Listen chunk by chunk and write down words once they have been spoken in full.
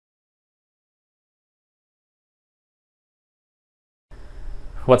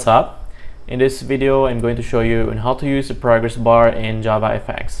What's up? In this video, I'm going to show you on how to use a progress bar in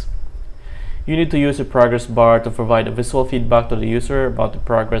JavaFX. You need to use a progress bar to provide a visual feedback to the user about the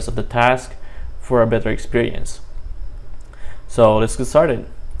progress of the task for a better experience. So let's get started.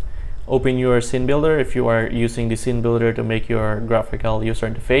 Open your scene builder if you are using the scene builder to make your graphical user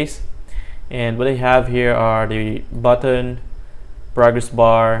interface. And what I have here are the button, progress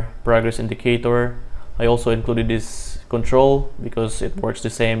bar, progress indicator. I also included this control because it works the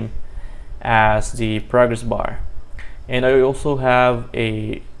same as the progress bar. And I also have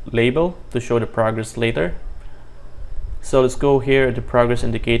a label to show the progress later. So let's go here at the progress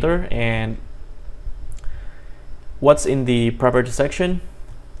indicator, and what's in the property section?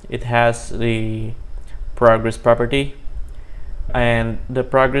 It has the progress property, and the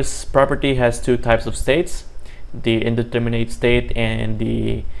progress property has two types of states, the indeterminate state and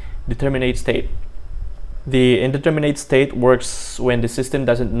the determinate state. The indeterminate state works when the system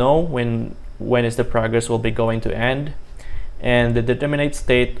doesn't know when is the progress will be going to end, and the determinate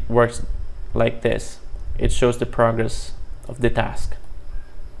state works like this. It shows the progress of the task,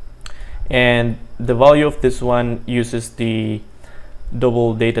 and the value of this one uses the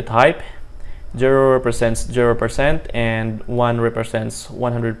double data type. 0 represents 0% and 1 represents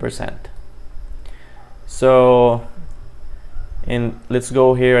 100%. So let's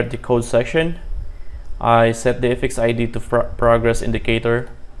go here at the code section. I set the fx ID to progress indicator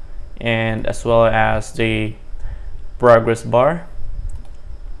and as well as the progress bar,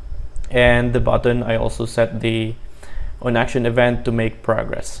 and the button I also set the onAction event to make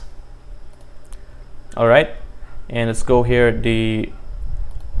progress. Alright, and let's go here. The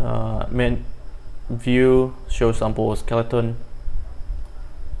main view show sample skeleton,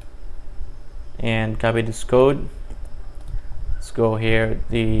 and copy this code. Let's go here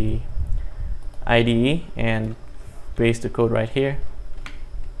the IDE and paste the code right here.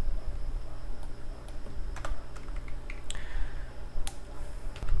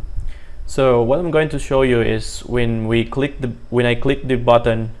 So what I'm going to show you is when I click the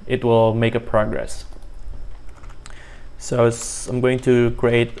button, it will make a progress. So I'm going to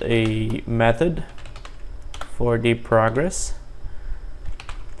create a method for the progress.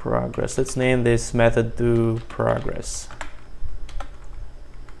 Let's name this method to progress.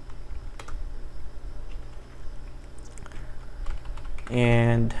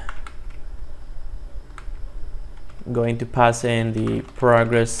 And I'm going to pass in the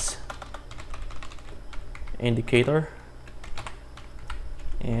progress indicator,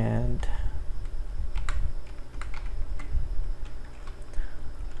 and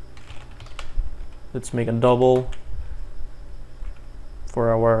let's make a double for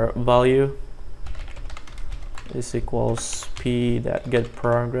our value is equals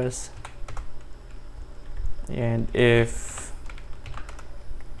p.getProgress, and if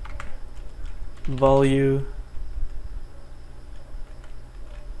value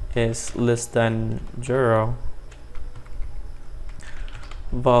is less than 0,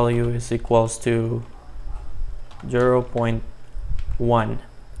 value is equals to 0.1.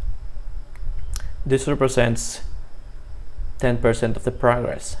 This represents 10% of the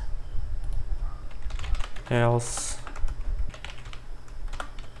progress. Else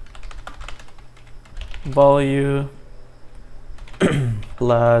value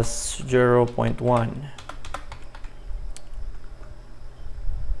plus 0.1.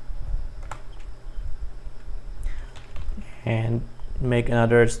 and make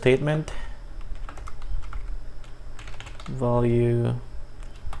another statement. Value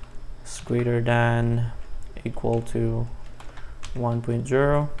is greater than equal to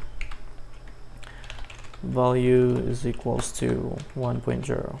 1.0. Value is equals to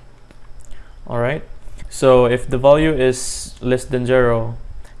 1.0. Alright, so if the value is less than 0,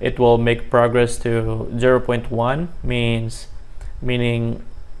 it will make progress to 0.1, meaning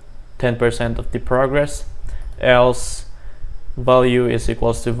 10% of the progress. Else value is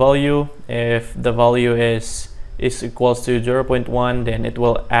equals to value. If the value is equals to 0.1, then it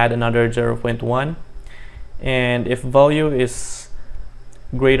will add another 0.1, and if value is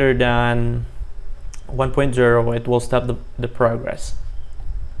greater than 1.0, it will stop the progress.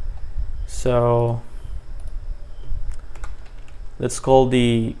 So let's call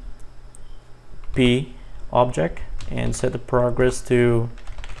the p object and set the progress to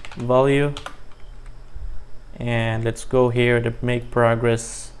value, and let's go here to make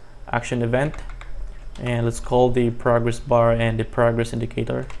progress action event, and let's call the progress bar and the progress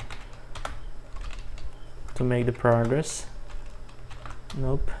indicator to make the progress.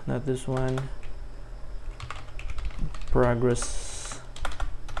 Nope, not this one. Progress.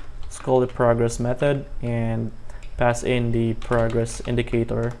 Let's call the progress method and pass in the progress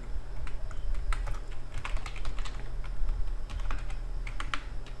indicator.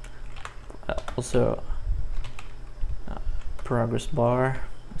 Also progress bar,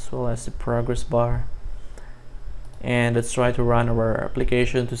 as well as the progress bar, and let's try to run our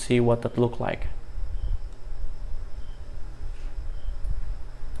application to see what that look like.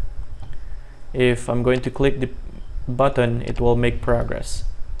 If I'm going to click the button, it will make progress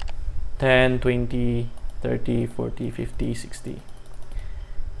 10, 20, 30, 40, 50, 60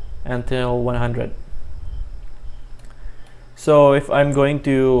 until 100. So if I'm going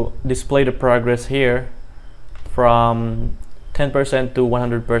to display the progress here from 10% to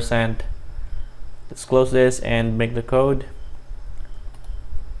 100%, let's close this and make the code.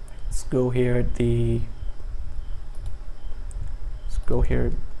 Let's go here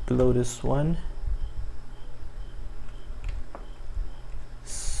below this one.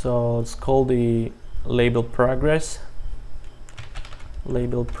 So let's call the label progress.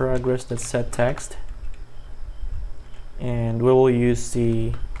 Label progress, that's set text, and we will use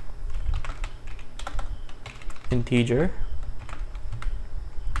the integer.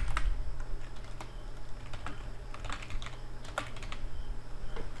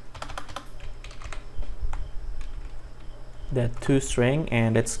 That toString,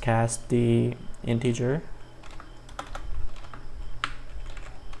 and let's cast the integer.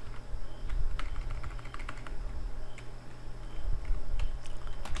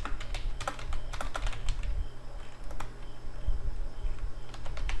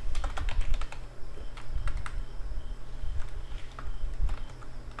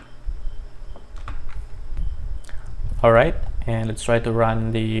 Alright, and let's try to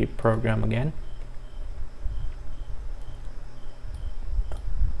run the program again.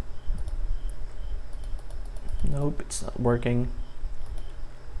 Nope, it's not working.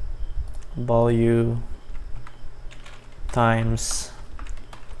 Value times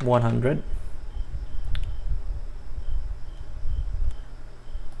 100.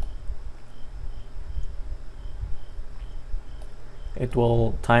 It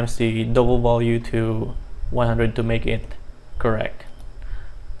will times the double value to 100 to make it correct.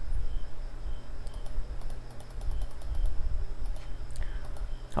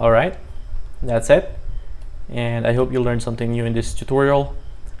 Alright, that's it. And I hope you learned something new in this tutorial.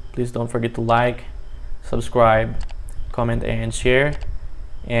 Please don't forget to like, subscribe, comment, and share.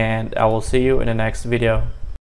 And I will see you in the next video.